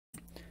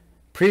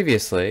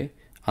Previously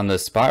on the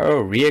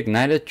Spyro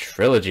Reignited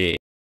Trilogy.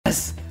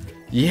 Yes!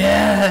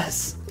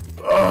 Yes!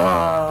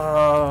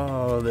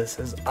 Oh, this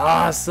is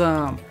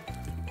awesome!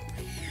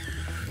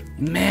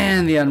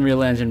 Man, the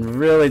Unreal Engine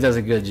really does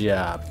a good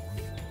job.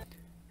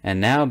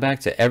 And now back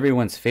to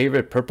everyone's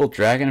favorite purple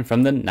dragon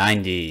from the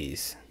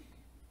 90s.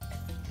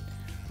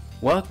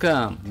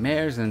 Welcome,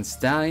 mares and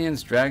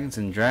stallions, dragons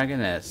and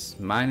dragonettes.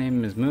 My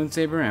name is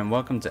Moonsaber and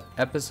welcome to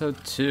episode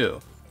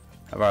 2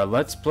 of our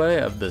Let's Play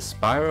of the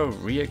Spyro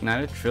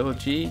Reignited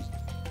Trilogy,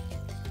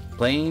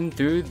 playing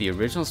through the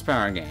original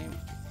Spyro game.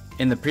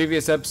 In the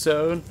previous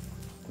episode,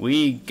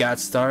 we got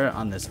started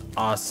on this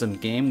awesome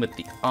game with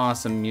the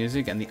awesome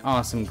music and the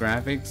awesome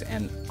graphics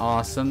and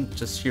awesome,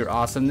 just sheer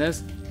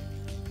awesomeness.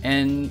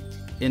 And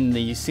in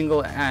the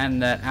single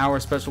and that hour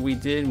special we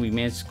did, we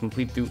managed to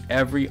complete through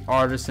every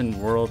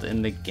Artisan World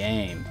in the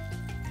game,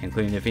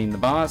 including defeating the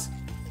boss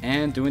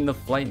and doing the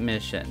flight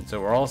mission. So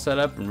we're all set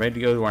up and ready to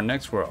go to our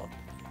next world.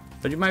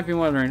 But you might be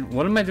wondering,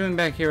 what am I doing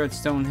back here at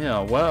Stone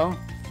Hill? Well,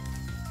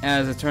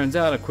 as it turns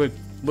out, a quick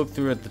look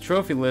through at the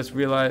trophy list,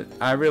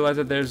 I realized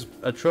that there's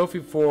a trophy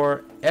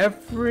for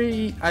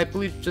every, I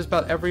believe, just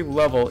about every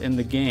level in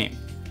the game.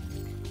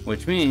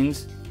 Which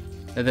means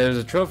that there's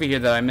a trophy here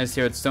that I missed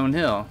here at Stone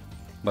Hill.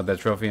 What that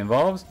trophy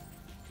involves?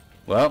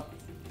 Well,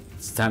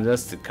 it's time for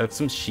us to cook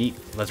some sheep.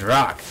 Let's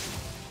rock!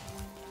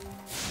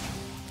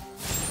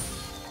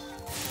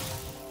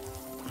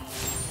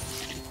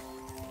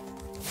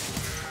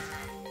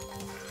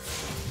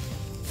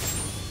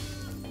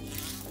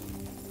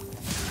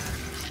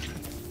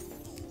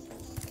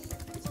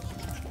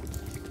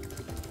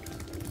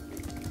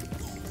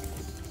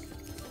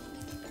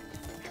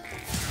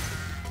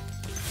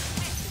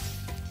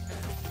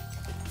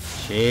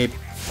 Sheep,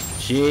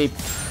 sheep,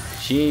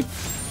 sheep,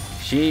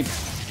 sheep,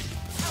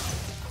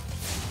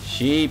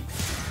 sheep.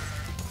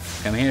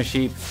 Come here,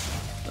 sheep.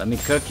 Let me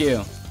cook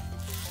you.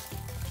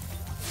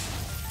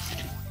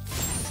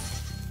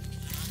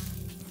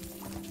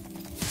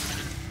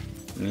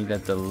 Need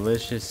that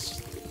delicious,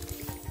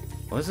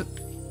 what is it?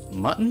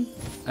 Mutton?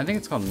 I think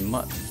it's called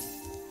mutton.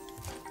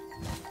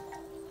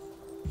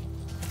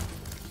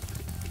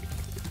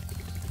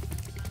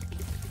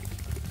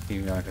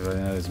 Keep going, because I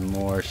know there's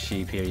more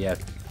sheep here. Yes.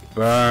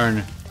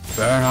 Burn!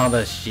 Burn all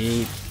the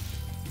sheep!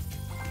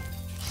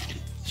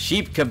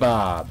 Sheep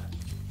kebab!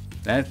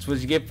 That's what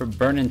you get for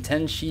burning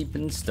 10 sheep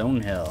in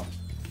Stone Hill.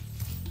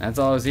 That's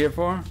all I was here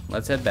for.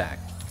 Let's head back.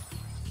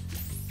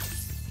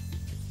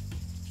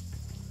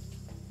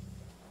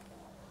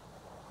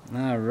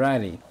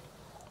 Alrighty.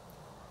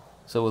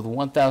 So with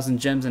 1,000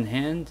 gems in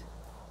hand,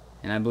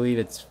 and I believe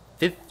it's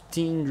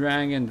 15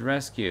 dragons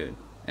rescued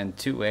and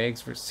 2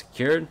 eggs were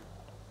secured,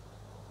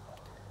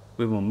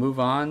 we will move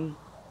on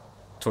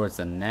towards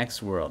the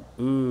next world.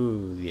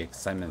 Ooh, the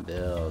excitement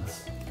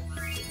builds.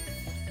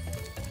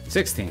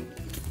 16.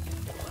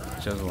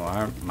 Shows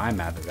where my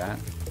map is at.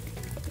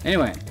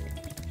 Anyway,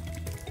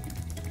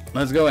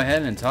 let's go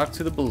ahead and talk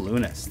to the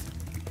balloonist.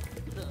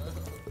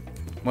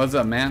 What's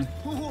up, man?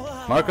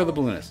 Wow. Marco the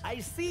balloonist. I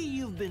see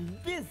you've been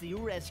busy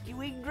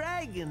rescuing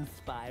dragons,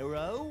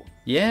 Spyro.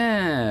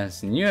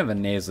 Yes, and you have a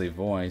nasally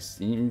voice.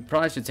 You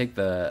probably should take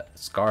the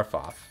scarf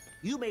off.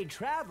 You may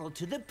travel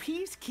to the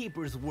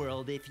Peacekeepers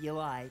world if you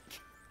like.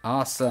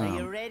 Awesome.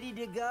 Are you ready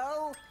to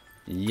go?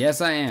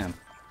 Yes, I am.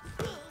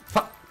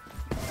 Pop.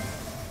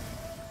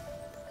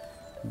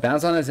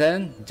 Bounce on his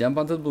head, jump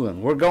onto the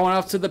balloon. We're going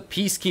off to the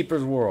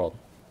Peacekeepers world.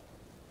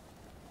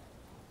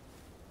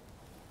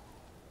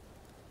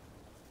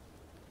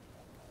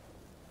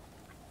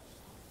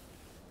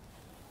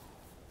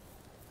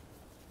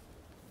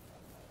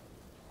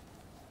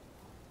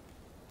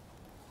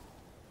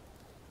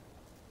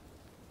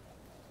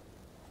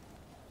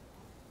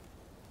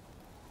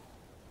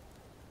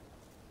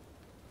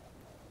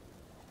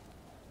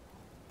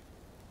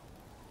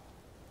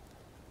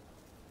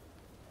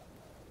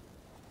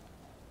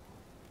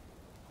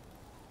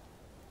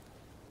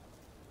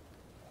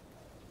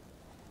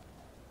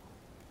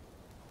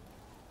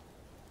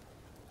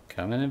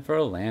 Coming in for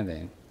a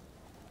landing.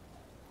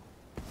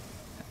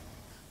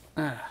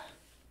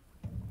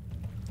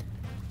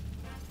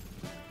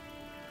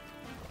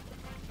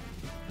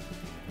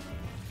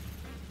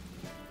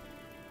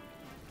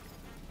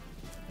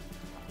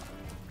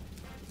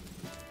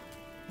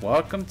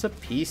 Welcome to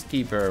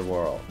Peacekeeper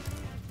World.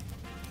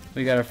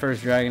 We got our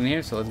first dragon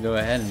here, so let's go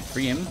ahead and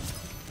free him.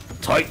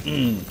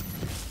 Titan!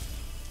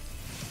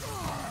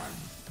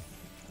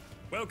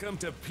 Welcome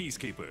to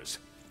Peacekeepers.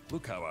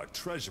 Look how our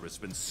treasure has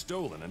been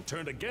stolen and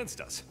turned against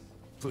us.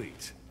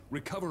 Please,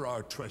 recover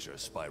our treasure,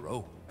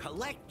 Spyro.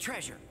 Collect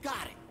treasure.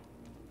 Got it.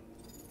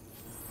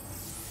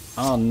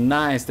 Oh,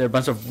 nice. They're a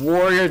bunch of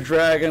warrior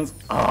dragons.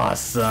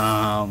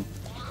 Awesome.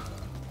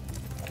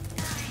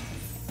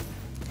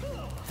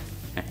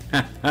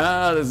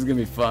 This is going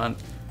to be fun.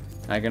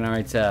 I can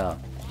already tell.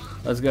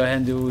 Let's go ahead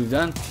and do what we've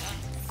done.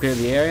 Clear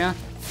the area.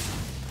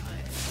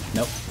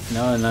 Nope.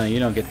 No, you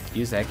don't get to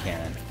use that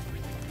cannon.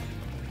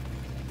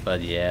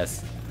 But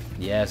yes,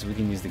 we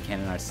can use the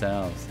cannon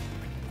ourselves.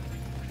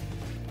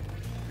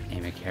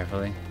 Aim it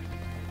carefully.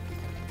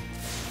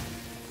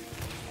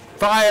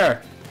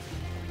 Fire!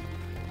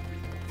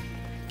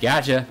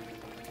 Gotcha.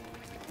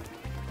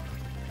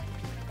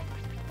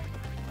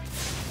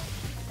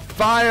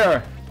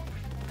 Fire!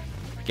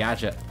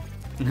 Gotcha.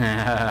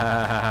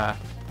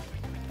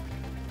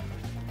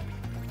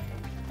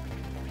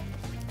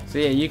 So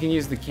yeah, you can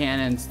use the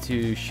cannons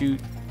to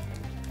shoot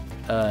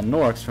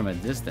Norks from a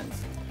distance.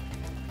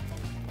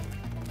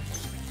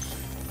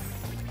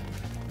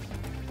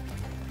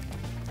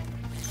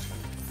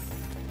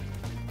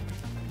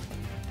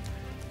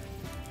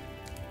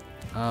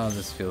 Oh,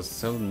 this feels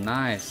so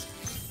nice.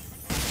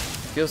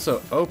 Feels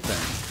so open.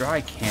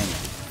 Dry canyon.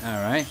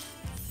 Alright.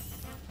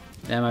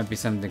 That might be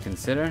something to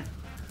consider.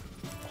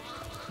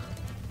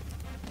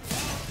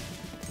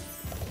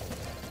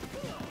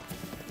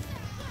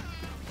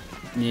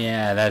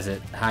 Yeah, that's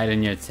it. Hide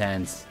in your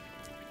tents.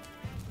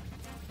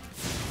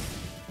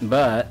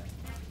 But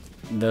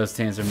those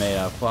tents are made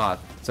out of cloth,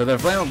 so they're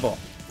flammable.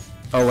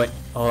 Oh wait,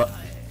 hold up.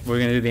 We're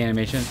gonna do the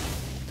animation.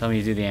 Tell me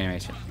you do the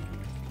animation.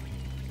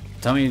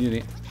 Tell me you do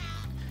the.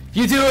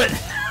 You do it!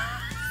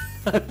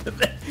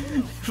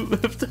 They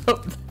lift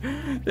up.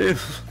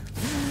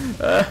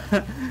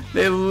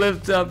 They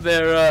lift up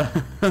their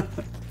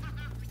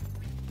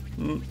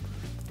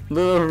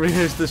little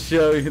rears to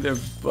show you their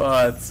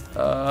butts.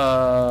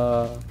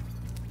 Oh,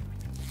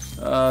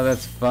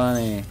 that's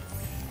funny.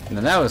 Now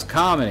that was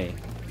comedy.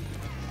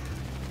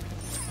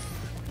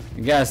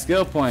 You got a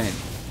skill point.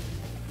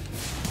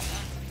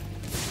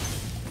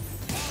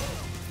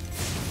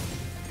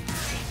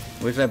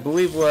 Which I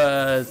believe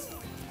was...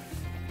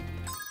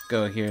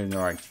 Go here in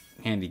our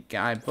handy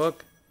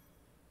guidebook.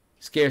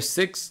 Scare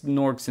 6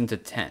 Norks into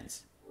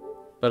tents.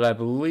 But I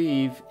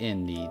believe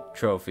in the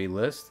trophy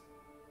list,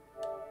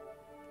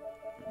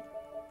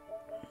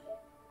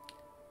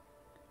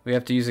 we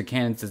have to use a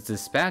cannon to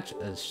dispatch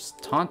a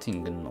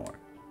taunting Gnor.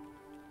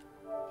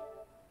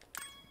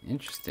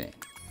 Interesting.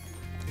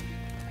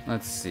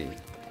 Let's see.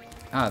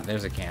 Ah,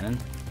 there's a cannon.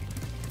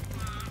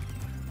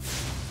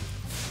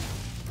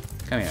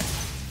 Come here.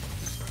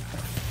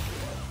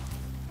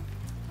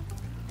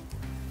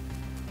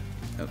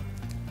 Oh.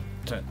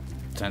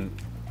 Turn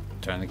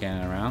the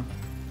cannon around.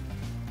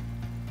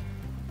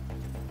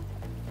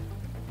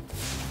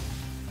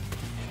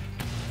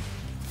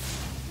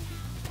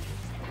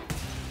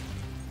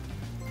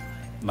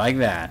 Like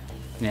that.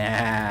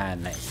 Yeah,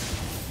 nice.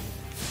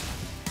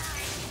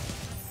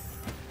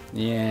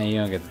 Yeah, you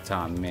don't get to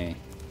taunt me.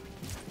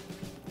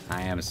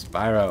 I am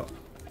Spyro.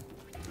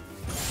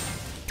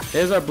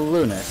 There's our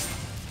balloonist.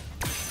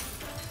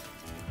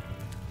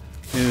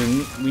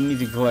 We need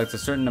to collect a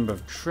certain number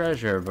of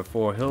treasure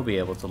before he'll be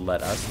able to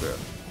let us through.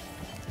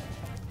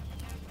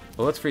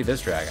 But let's free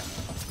this dragon.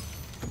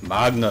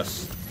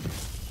 Magnus.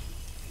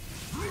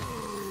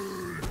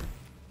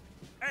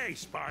 Hey,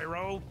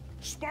 Spyro.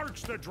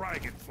 Sparks the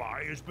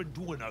Dragonfly has been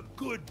doing a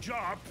good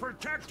job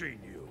protecting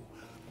you.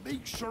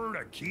 Make sure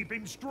to keep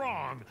him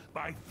strong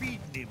by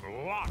feeding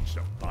him lots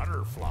of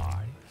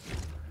butterflies.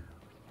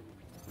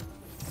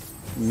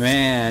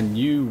 Man,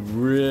 you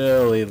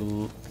really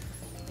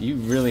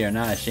are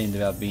not ashamed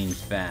about being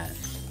fat.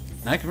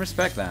 I can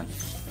respect that.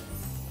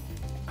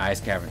 Ice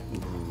cavern.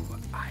 Ooh,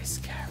 ice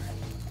cavern.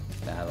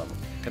 That level.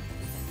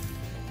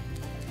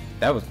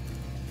 That was.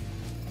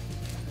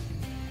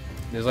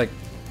 There's like.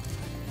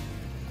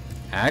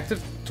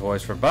 Active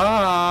Toys for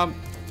Bob.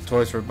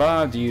 Toys for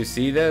Bob. Do you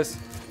see this?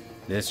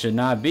 This should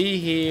not be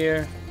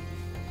here.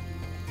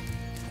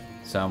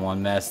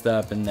 Someone messed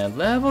up in their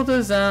level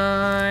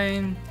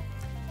design.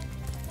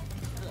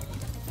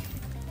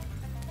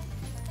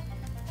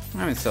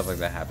 I mean, stuff like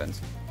that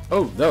happens.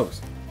 Oh, those.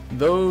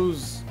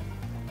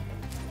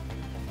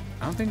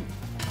 I don't think.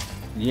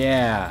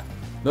 Yeah,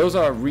 those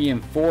are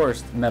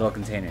reinforced metal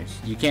containers.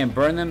 You can't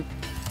burn them,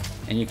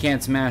 and you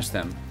can't smash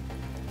them.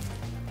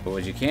 But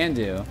what you can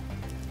do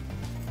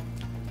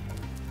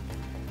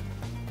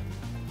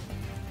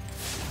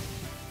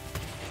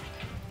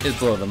is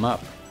blow them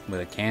up with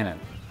a cannon.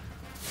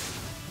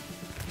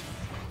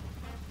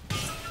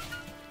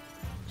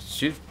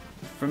 Shoot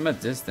from a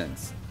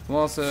distance. We'll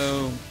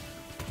also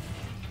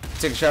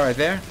take a shot right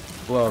there.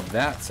 Blow up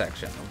that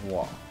section of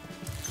wall.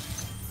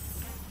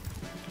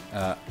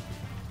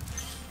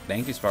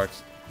 Thank you,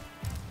 Sparks.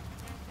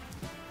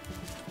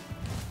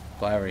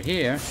 Fly over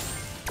here.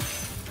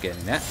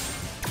 Getting that.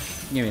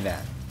 Give me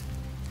that.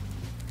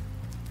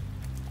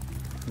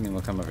 And then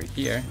we'll come over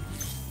here.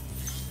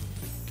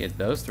 Get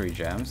those 3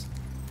 gems.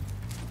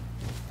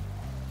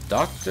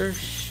 Dr.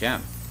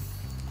 Shem.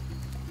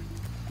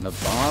 The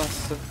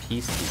boss of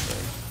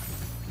Peacekeepers.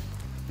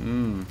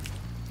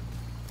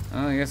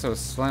 I guess I was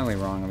slightly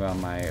wrong about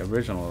my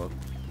original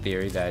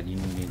theory that you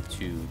need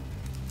to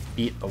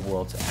beat a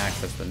world to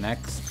access the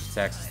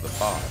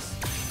boss.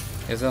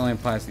 I guess that only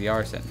applies to the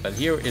Artisan. But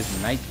here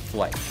is Night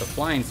Flight, the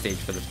flying stage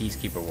for the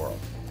Peacekeeper world.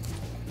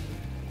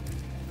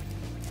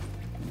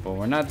 But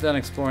we're not done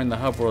exploring the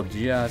hub world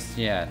just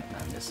yet.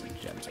 I'm missing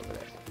gems over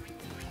there.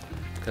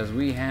 Because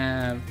we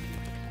have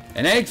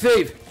an egg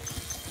thief!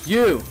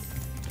 You!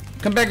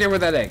 Come back here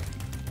with that egg.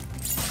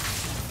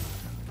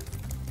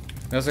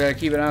 We also gotta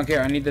keep it. I don't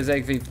care. I need this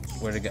egg thief.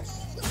 Where'd it go?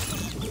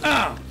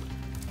 Ah!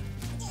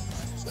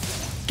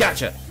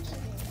 Gotcha!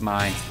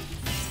 Mine.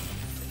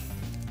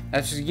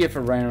 That's just you get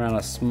for running around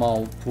a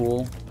small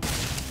pool.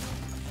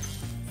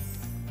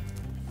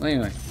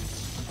 Anyway.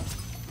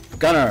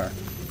 Gunner.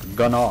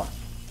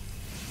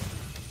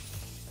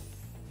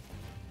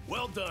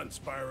 Well done,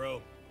 Spyro.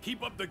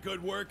 Keep up the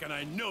good work, and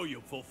I know you'll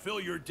fulfill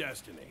your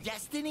destiny.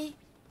 Destiny?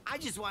 I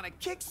just want to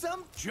kick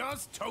some.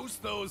 Just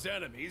toast those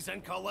enemies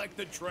and collect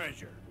the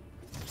treasure.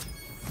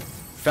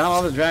 Found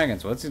all the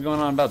dragons. What's going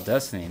on about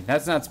Destiny?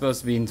 That's not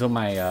supposed to be until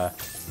my,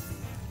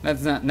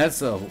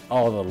 that's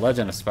all the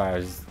Legend of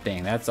Spyro's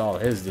thing. That's all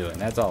his doing.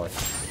 That's all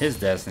his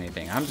Destiny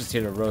thing. I'm just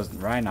here to roast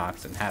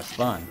Rhinox and have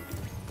fun.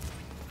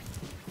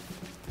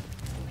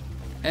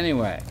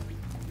 Anyway.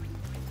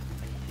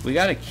 We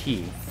got a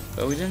key,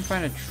 but we didn't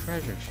find a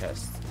treasure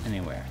chest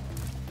anywhere.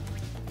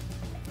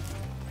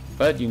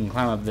 But you can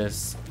climb up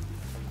this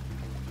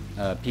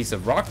piece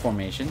of rock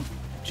formation,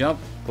 jump,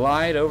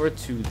 glide over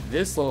to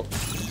this little...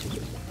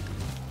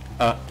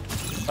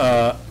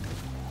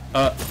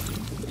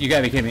 you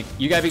gotta be kidding me.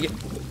 You gotta be kidding...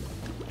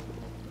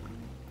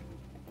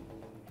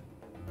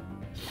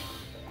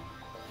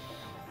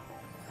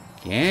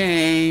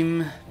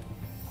 Game.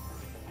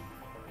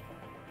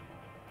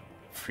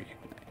 Free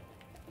ignite.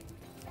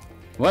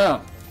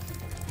 Well,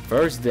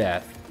 first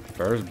death,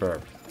 first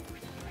burp.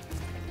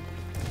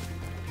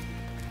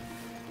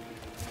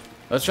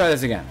 Let's try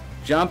this again.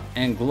 Jump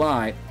and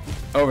glide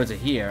over to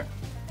here,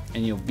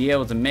 and you'll be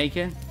able to make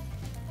it.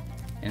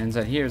 And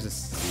inside here is a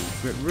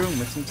secret room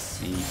with some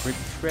secret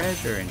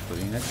treasure,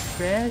 including a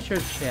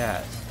treasure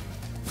chest.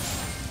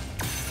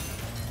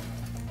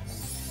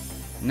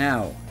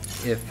 Now,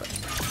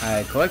 if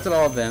I collected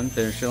all of them,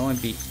 there should only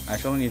be, I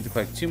should only need to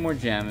collect 2 more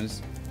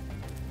gems.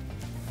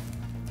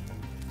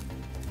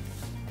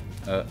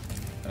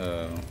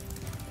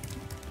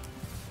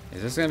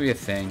 Is this gonna be a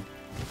thing?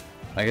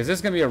 Like, is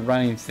this gonna be a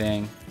running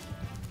thing?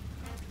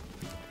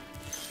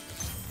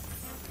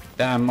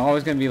 That I'm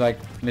always gonna be like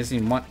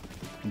missing one.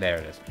 There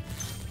it is.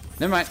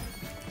 Never mind.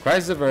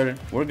 Crisis averted.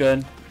 We're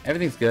good.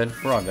 Everything's good.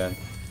 We're all good.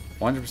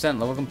 100%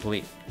 level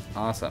complete.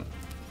 Awesome.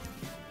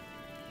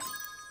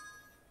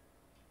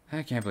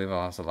 I can't believe I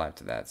lost a life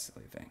to that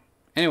silly thing.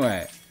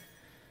 Anyway,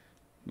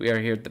 we are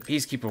here at the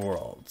Peacekeeper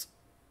World.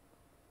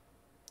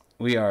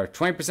 We are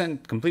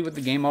 20% complete with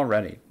the game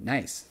already.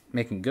 Nice.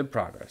 Making good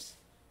progress.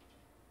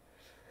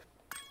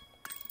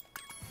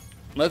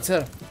 Let's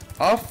head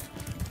off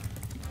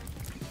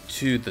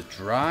to the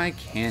Dry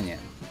Canyon.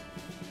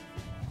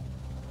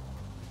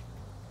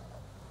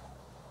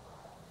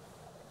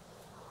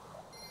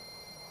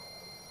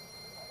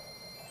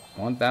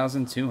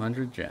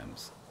 $1,200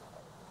 gems.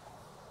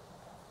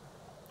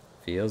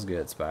 Feels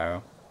good,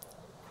 Spyro.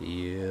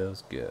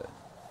 Feels good.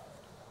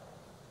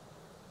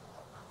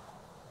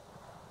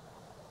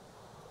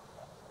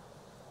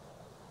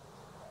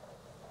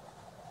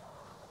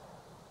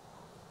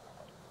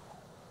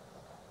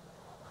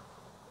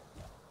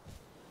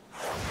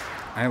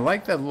 I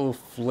like that little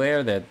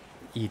flare that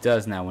he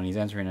does now when he's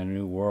entering a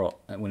new world.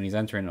 When he's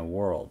entering a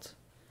world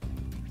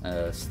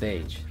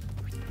stage.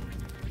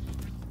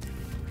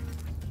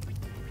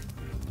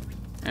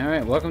 All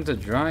right, welcome to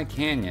Dry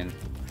Canyon.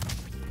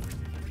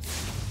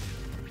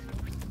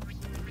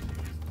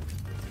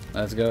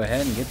 Let's go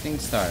ahead and get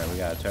things started. We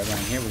got a turbine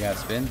here. We got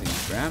spins and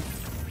grab.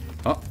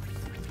 Oh,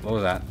 what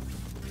was that?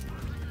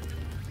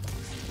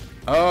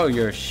 Oh,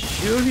 you're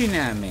shooting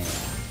at me.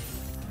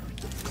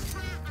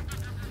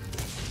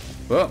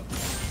 Whoa.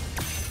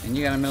 And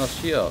you got a metal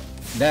shield.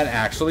 That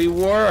actually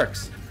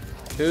works.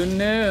 Who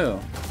knew?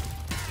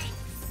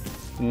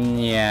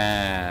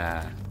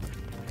 Yeah.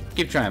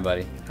 Keep trying,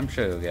 buddy. I'm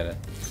sure you'll get it.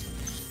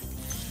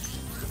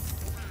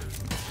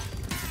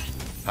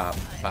 Pop,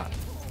 pop.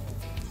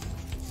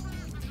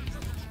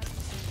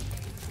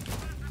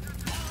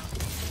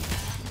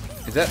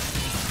 Is that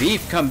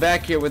thief? Come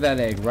back here with that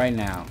egg right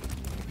now.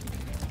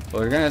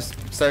 Well, we're gonna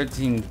start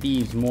seeing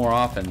thieves more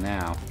often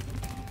now.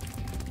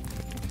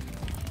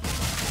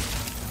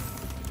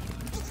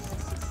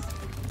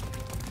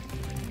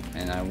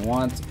 And I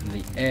want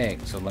the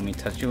egg, so let me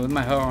touch you with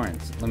my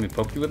horns. Let me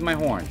poke you with my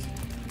horns.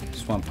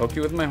 Just want to poke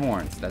you with my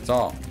horns, that's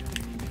all.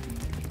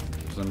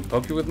 Just let me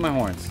poke you with my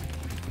horns.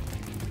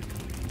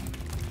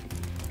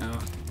 Oh,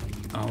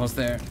 almost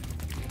there.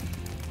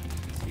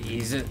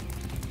 Tease it.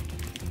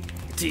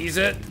 Tease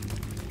it.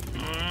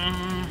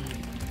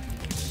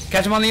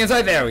 Catch him on the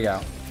inside. There we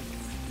go.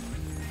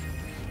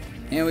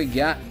 And we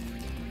got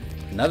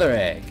another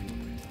egg.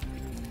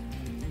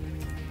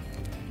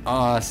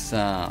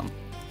 Awesome.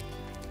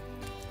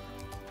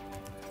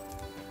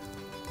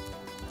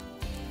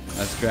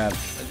 Let's grab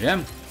a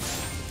gem.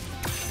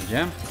 A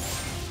gem.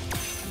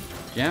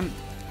 Gem.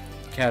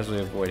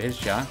 Casually avoid his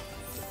shot.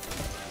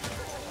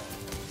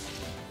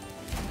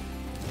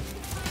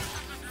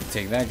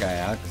 Take that guy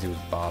out because he was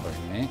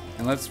bothering me.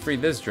 And let's free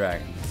this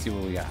dragon. Let's see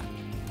what we got.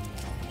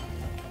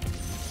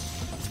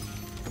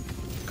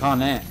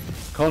 Conan.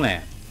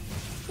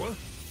 What?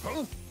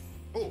 Huh?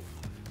 Oh.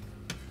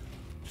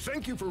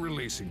 Thank you for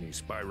releasing me,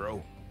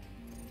 Spyro.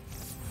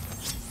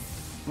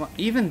 Well,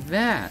 even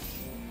that.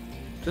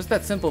 Just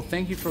that simple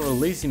thank you for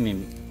releasing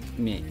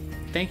me.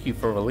 Thank you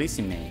for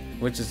releasing me.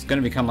 Which is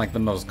going to become like the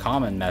most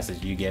common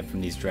message you get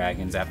from these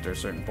dragons after a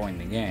certain point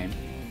in the game.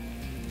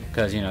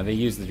 Because, you know, they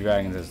use the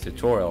dragons as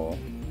tutorial.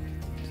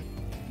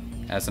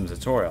 As some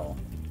tutorial.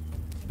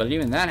 But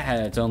even that had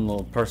its own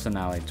little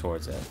personality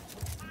towards it.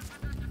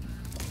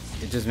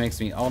 It just makes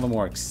me all the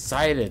more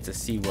excited to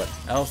see what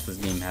else this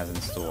game has in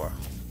store.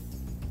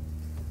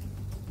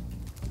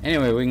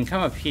 Anyway, we can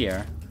come up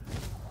here.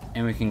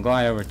 And we can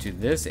glide over to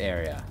this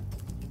area.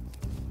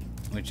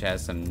 Which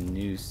has some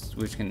new,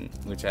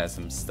 which has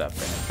some stuff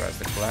in it for us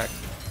to collect.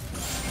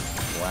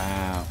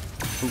 Wow.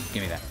 Ooh,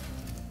 give me that.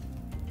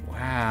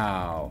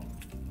 Wow.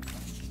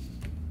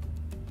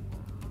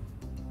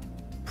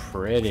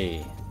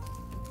 Pretty.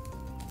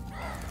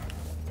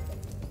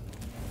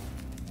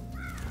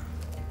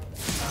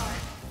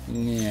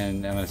 Yeah,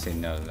 I'm gonna say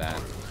no to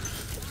that.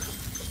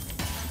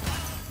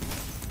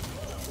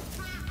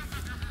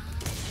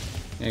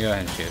 Yeah, go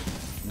ahead and shoot.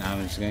 Now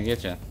I'm just gonna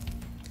get you.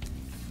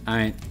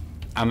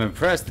 I'm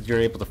impressed that you're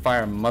able to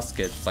fire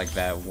muskets like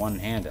that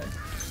one-handed.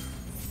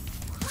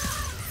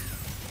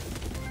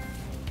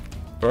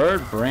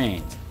 Bird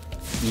brained.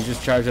 You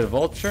just charge at a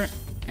vulture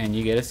and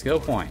you get a skill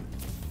point.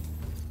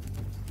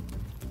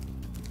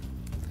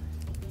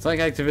 It's like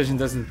Activision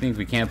doesn't think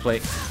we can't play.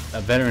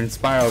 Veteran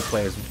Spyro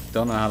players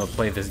don't know how to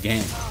play this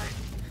game.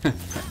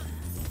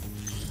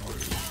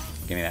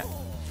 Give me that.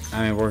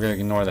 I mean, we're gonna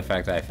ignore the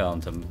fact that I fell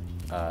into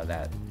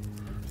that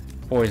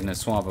poisonous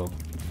swamp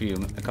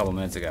a couple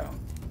minutes ago.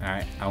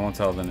 Alright, I won't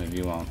tell them if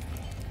you won't.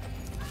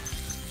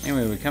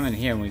 Anyway, we come in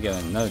here and we get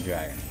another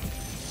dragon.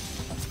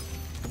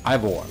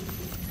 Ivor.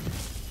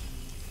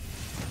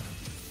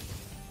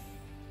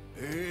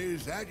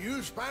 Is that you,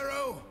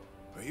 Spyro?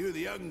 Are you the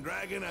young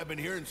dragon I've been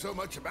hearing so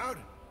much about?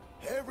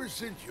 Ever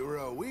since you were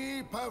a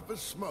wee puff of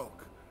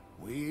smoke,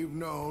 we've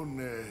known,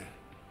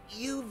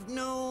 You've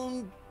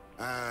known...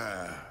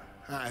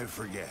 I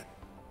forget.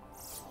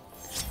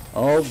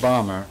 Oh,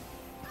 bummer.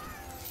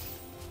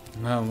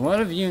 Well, what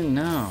have you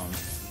known?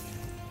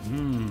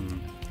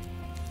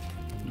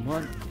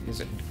 What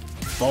is it?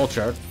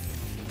 Vulture.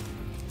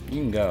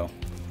 You can go.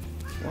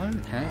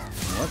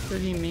 What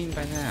did he mean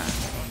by that?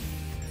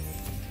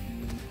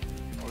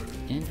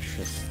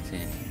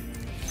 Interesting.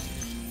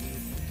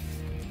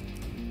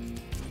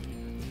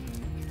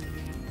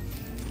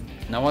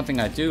 Now, one thing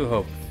I do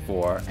hope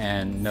for,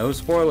 and no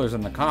spoilers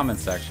in the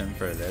comments section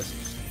for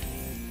this,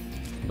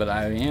 but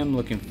I am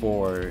looking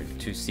forward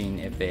to seeing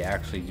if they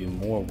actually do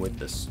more with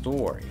the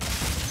story.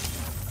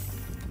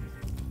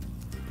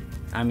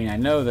 I mean, I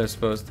know it's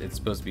supposed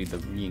to be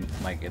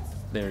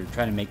they're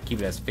trying to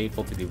keep it as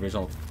faithful to the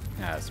original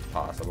as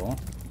possible.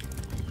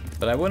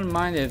 But I wouldn't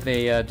mind if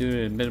they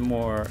do a bit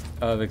more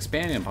of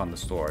expanding upon the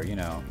story. You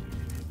know,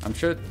 I'm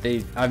sure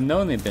I've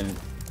known they've been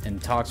in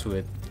talks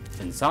with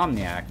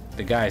Insomniac,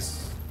 the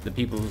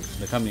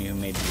company who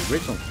made the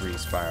original 3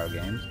 Spyro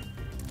games.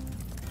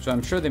 So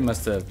I'm sure they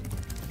must have,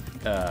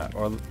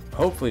 or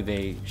hopefully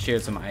they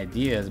shared some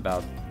ideas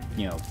about,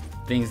 you know,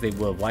 things they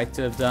would have liked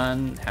to have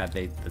done had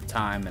they the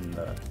time and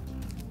the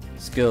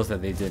skills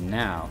that they did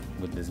now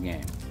with this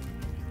game.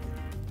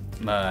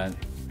 But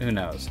who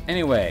knows?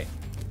 Anyway,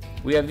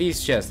 we have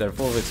these chests that are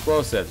full of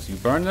explosives. You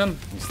burn them,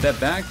 you step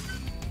back,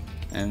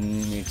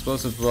 and the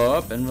explosives blow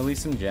up and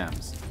release some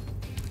gems.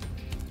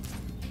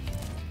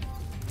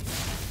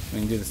 We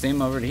can do the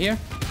same over to here.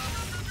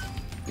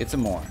 Get some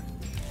more.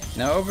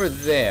 Now over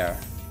there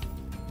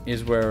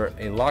is where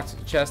a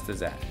locked chest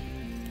is at.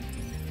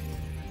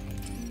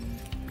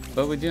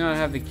 But we do not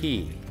have the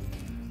key.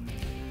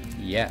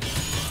 Yet.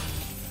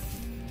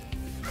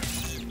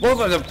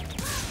 Both of them!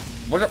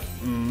 What up?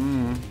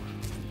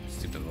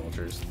 Stupid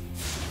vultures.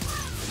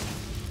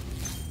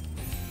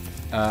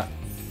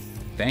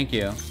 Thank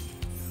you.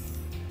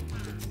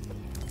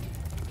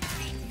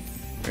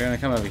 We're gonna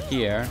come over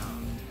here.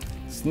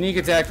 Sneak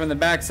attack from the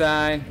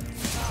backside.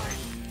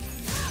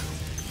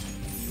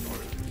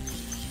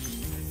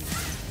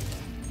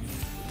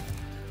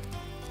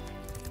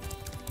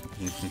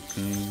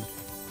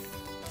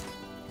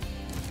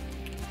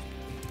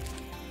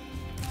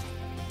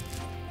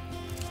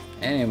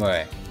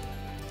 Anyway,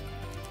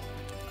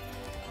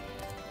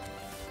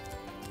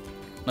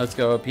 let's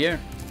go up here,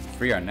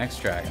 free our next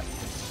dragon,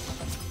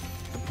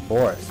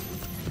 Boris.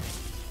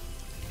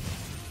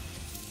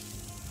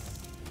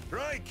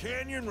 Dry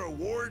Canyon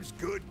rewards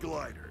good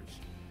gliders.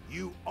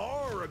 You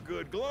are a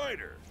good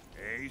glider,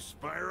 eh,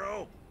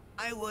 Spyro?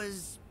 I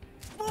was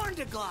born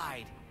to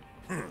glide.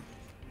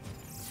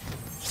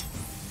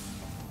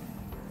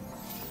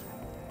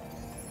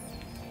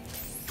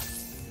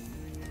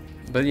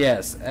 But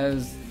yes,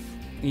 as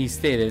he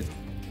stated,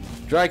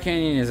 Dry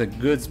Canyon is a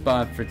good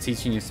spot for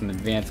teaching you some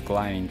advanced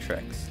gliding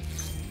tricks.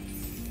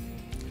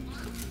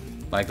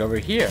 Like over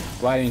here,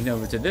 gliding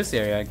over to this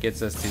area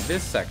gets us to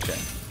this section.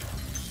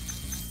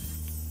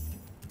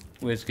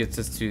 Which gets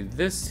us to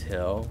this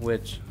hill,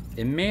 which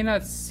it may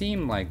not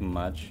seem like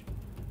much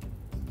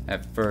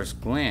at first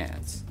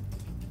glance.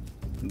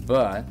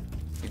 But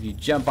if you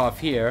jump off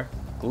here,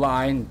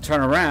 glide, and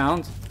turn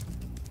around,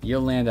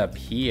 you'll land up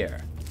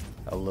here.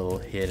 A little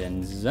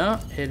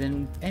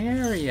hidden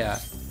area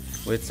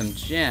with some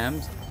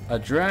gems, a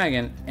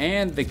dragon,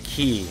 and the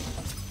key.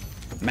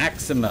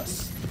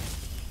 Maximus.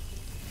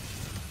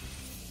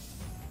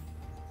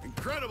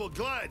 Incredible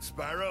glide,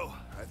 Spyro.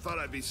 I thought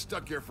I'd be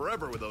stuck here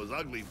forever with those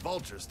ugly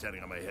vultures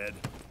standing on my head.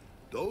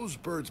 Those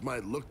birds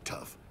might look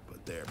tough,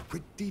 but they're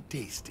pretty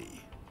tasty.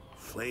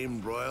 Flame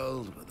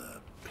broiled with a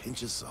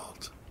pinch of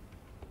salt.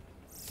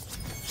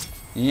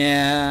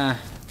 Yeah,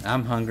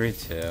 I'm hungry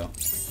too.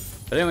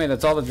 But anyway,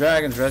 that's all the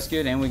dragons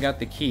rescued, and we got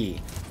the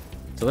key.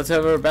 So let's head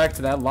over back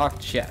to that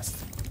locked chest.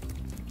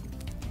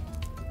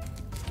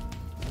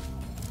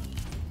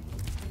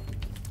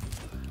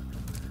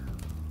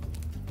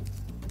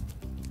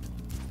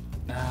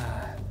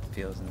 Ah,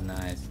 feels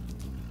nice.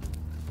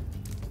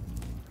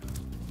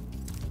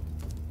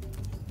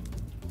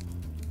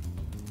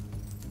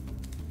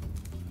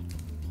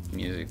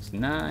 Music's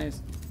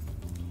nice.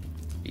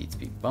 Beats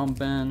be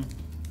bumping.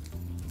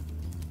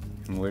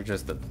 And we're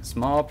just a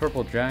small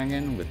purple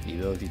dragon with the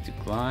ability to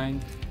glide,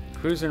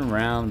 cruising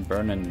around,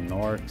 burning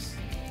Norks.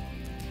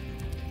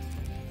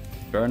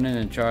 Burning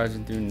and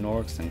charging through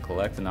Norks and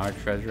collecting our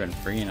treasure and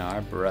freeing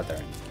our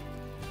brethren.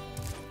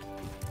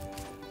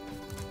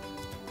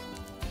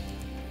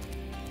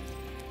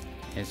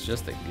 It's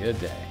just a good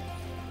day.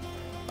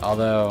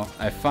 Although,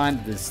 I find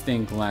the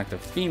distinct lack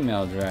of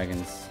female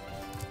dragons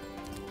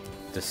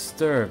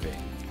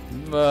disturbing.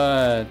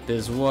 But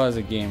this was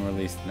a game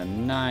released in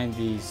the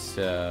 90s,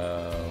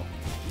 so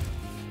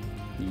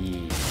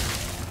yeah.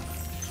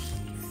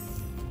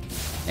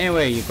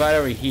 Anyway, you glide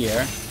over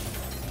here.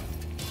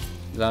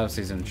 There's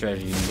obviously some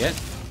treasure you can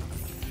get.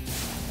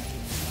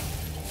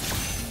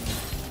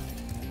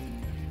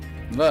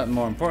 But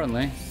more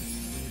importantly,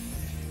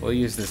 we'll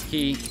use this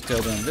key to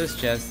open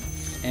this chest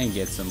and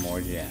get some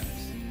more gems.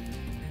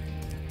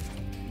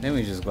 Then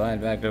we just glide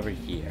back over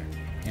here.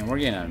 And we're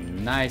getting a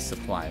nice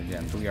supply of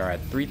gems. We are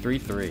at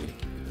 333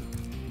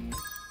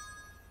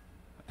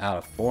 out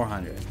of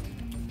 400.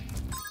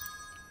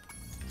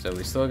 So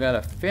we still got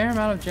a fair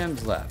amount of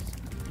gems left.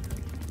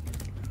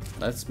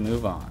 Let's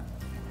move on.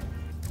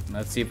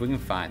 Let's see if we can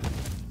find them.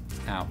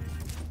 Ow.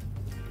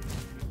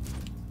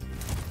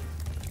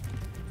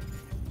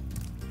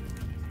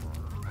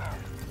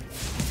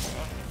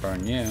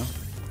 Burn you.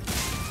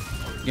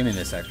 Give me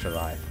this extra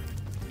life.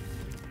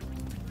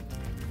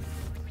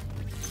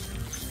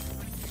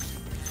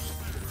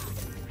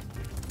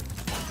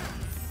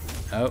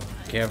 Oh,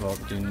 careful.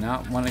 Do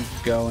not want to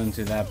go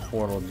into that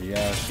portal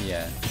just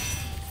yet.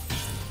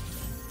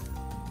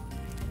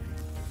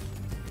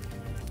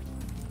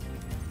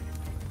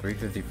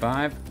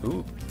 $355.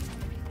 Ooh.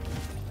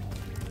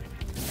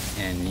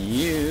 And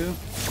you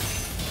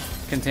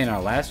contain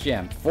our last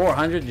gem.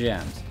 400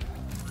 gems.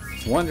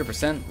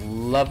 100%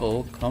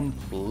 level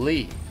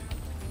complete.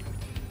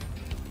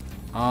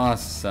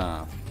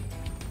 Awesome.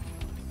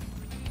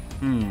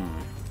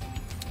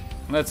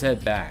 Let's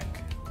head back.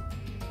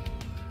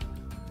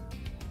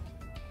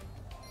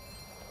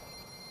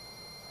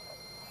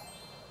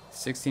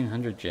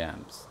 1,600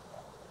 gems.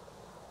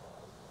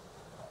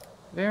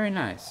 Very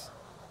nice.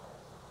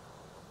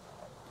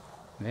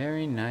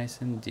 Very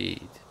nice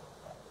indeed.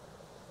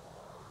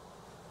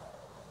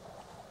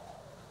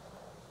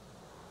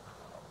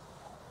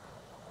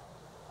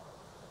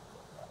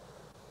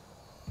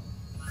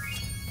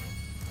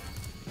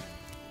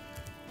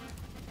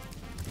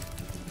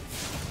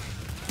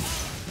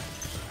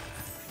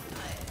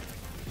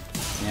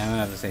 Yeah, I'm gonna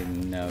have to say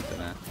no to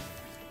that.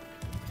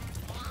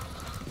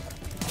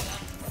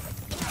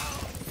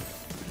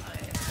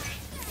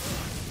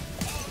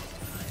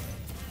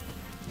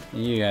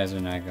 You guys are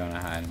not gonna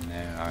hide in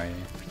there, are you?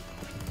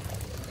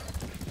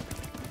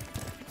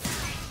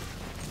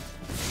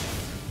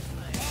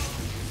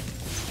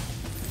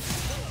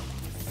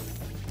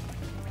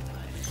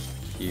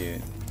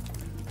 Cute.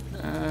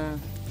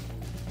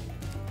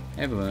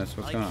 Hey Balloonist,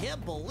 what's going on? I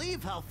can't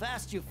believe how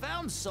fast you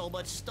found so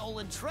much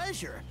stolen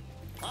treasure.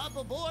 Hop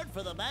aboard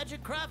for the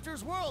Magic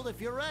Crafter's World if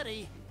you're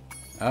ready.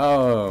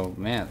 Oh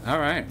man,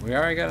 alright. We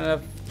already got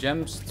enough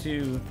gems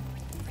to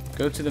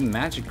go to the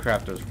Magic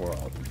Crafter's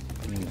World.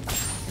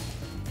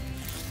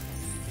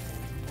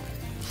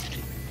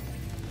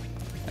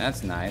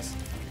 That's nice.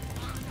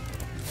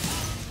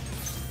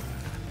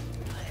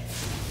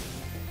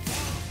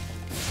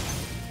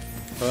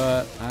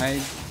 But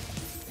I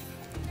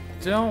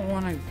don't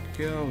want to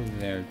go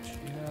there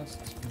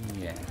just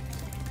yet.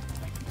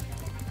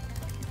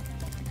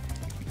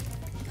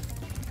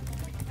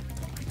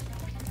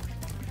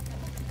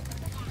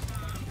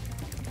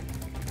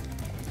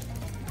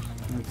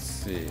 Let's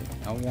see.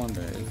 I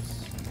wonder is...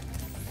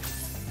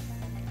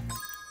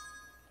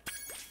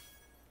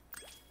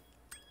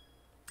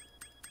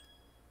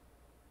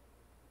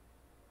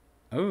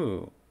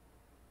 Ooh.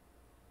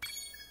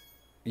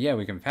 Yeah,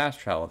 we can fast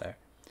travel there.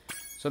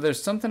 So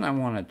there's something I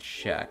want to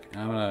check.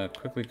 And I'm going to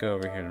quickly go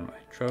over here to my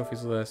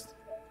trophies list.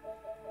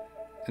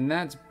 And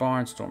that's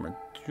Barnstormer.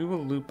 Do a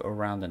loop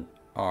around an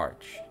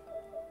arch.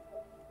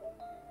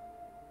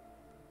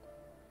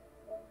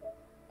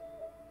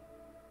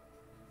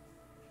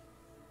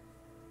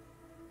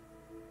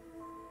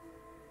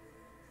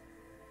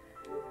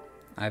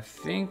 I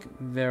think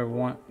they're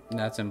one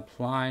that's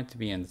implied to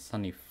be in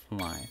Sunny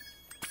Fly.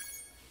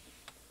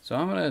 So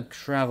I'm gonna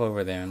travel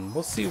over there and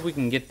we'll see if we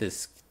can get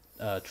this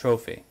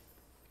trophy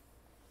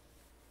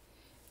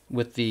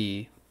with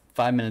the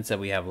 5 minutes that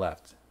we have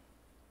left.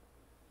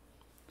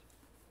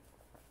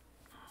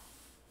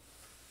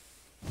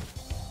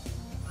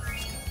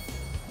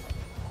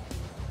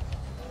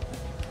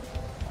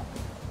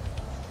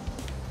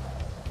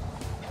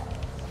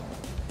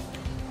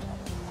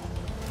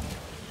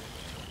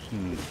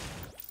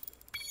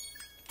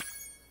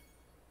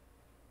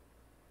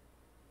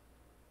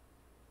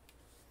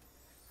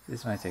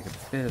 This might take a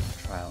bit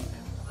of trial.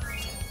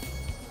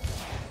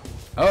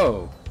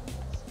 Oh!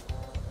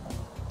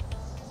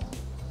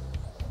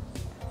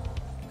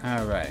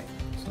 Alright,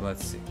 so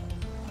let's see.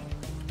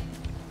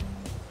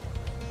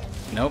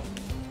 Nope.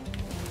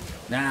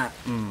 Nah,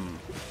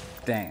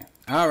 dang it.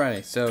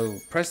 Alrighty, so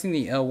pressing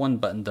the L1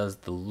 button does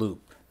the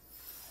loop.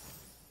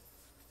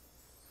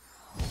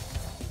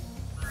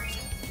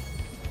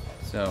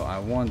 So I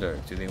wonder,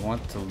 do they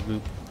want to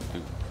loop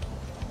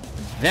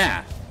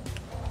that?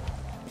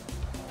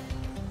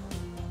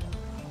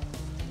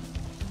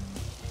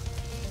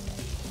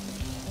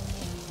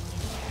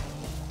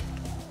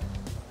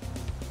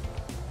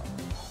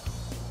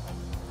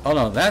 Oh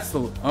no, that's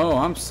the... Oh,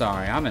 I'm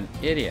sorry. I'm an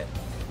idiot.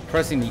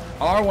 Pressing the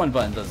R1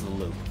 button does the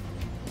loop.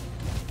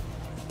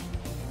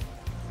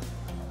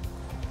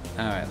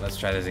 Alright, let's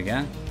try this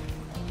again.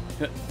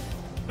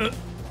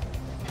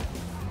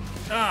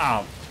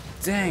 Oh,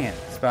 dang it.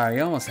 Spyro,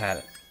 you almost had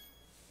it.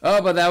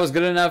 Oh, but that was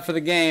good enough for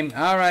the game.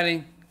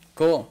 Alrighty.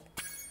 Cool.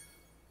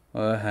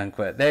 And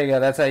quit. There you go.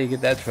 That's how you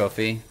get that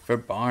trophy for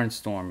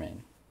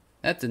barnstorming.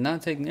 That did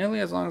not take nearly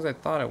as long as I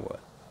thought it would.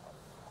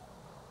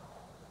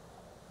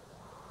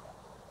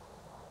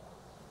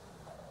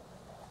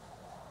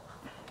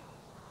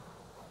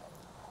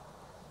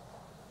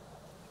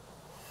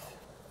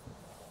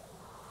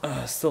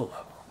 Still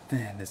low.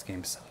 Man, this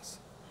game sucks.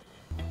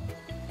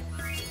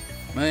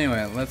 But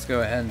anyway, let's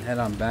go ahead and head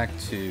on back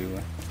to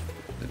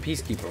the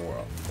Peacekeeper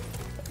world.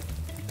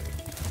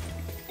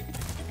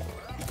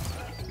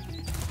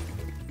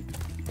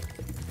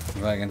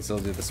 If I can still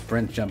do the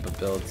sprint jump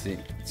ability,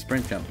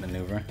 sprint jump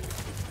maneuver.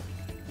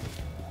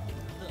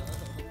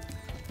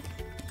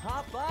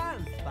 Hop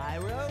on,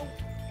 Spyro.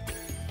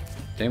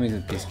 Jamie's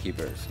and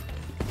Peacekeepers.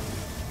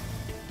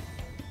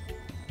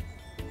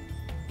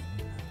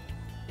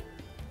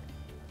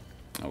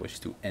 I wish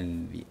to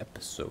end the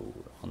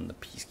episode on the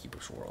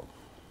Peacekeepers world.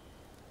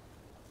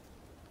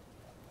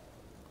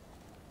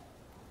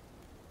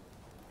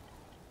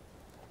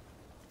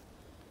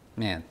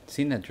 Man,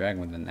 seeing that dragon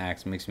with an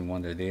axe makes me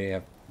wonder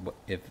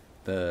if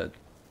the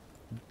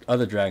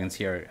other dragons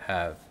here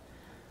have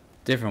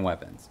different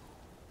weapons.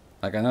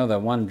 Like, I know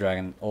that one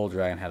dragon, old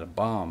dragon, had a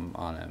bomb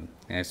on him,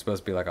 and it's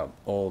supposed to be like an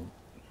old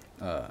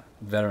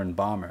veteran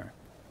bomber.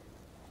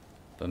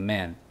 But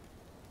man,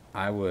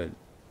 I would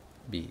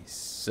be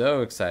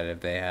so excited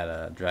if they had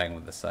a dragon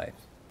with a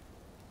scythe.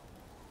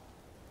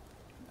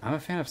 I'm a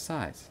fan of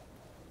scythes.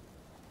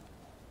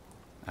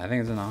 I think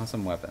it's an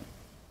awesome weapon.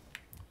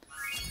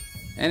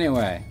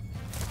 Anyway,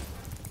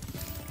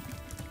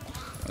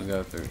 we'll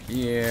go through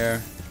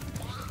here,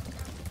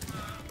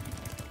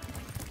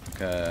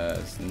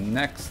 because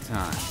next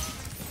time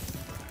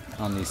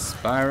on the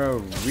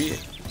Spyro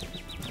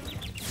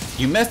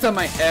You messed up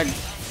my egg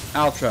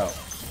outro.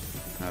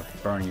 I'll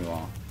burn you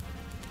all.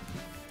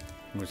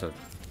 Where's a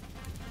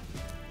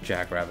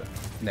jackrabbit?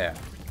 There.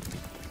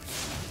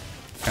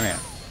 Come here.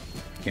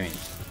 Gimme.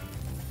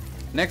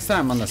 Next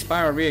time on the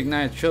Spyro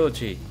Reignited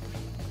Trilogy,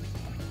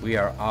 we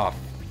are off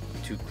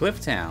to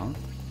Clifftown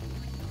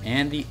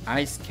and the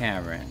Ice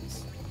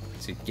Caverns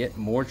to get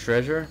more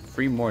treasure,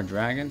 free more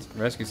dragons,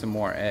 rescue some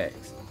more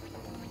eggs.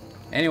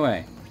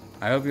 Anyway,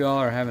 I hope you all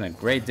are having a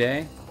great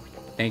day.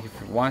 Thank you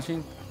for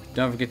watching.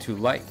 Don't forget to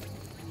like,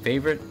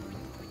 favorite,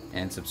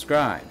 and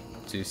subscribe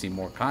to see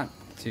more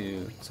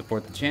to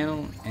support the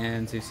channel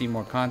and to see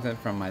more content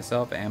from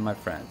myself and my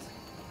friends.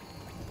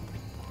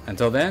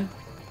 Until then,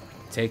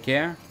 take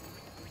care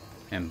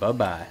and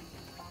bye-bye.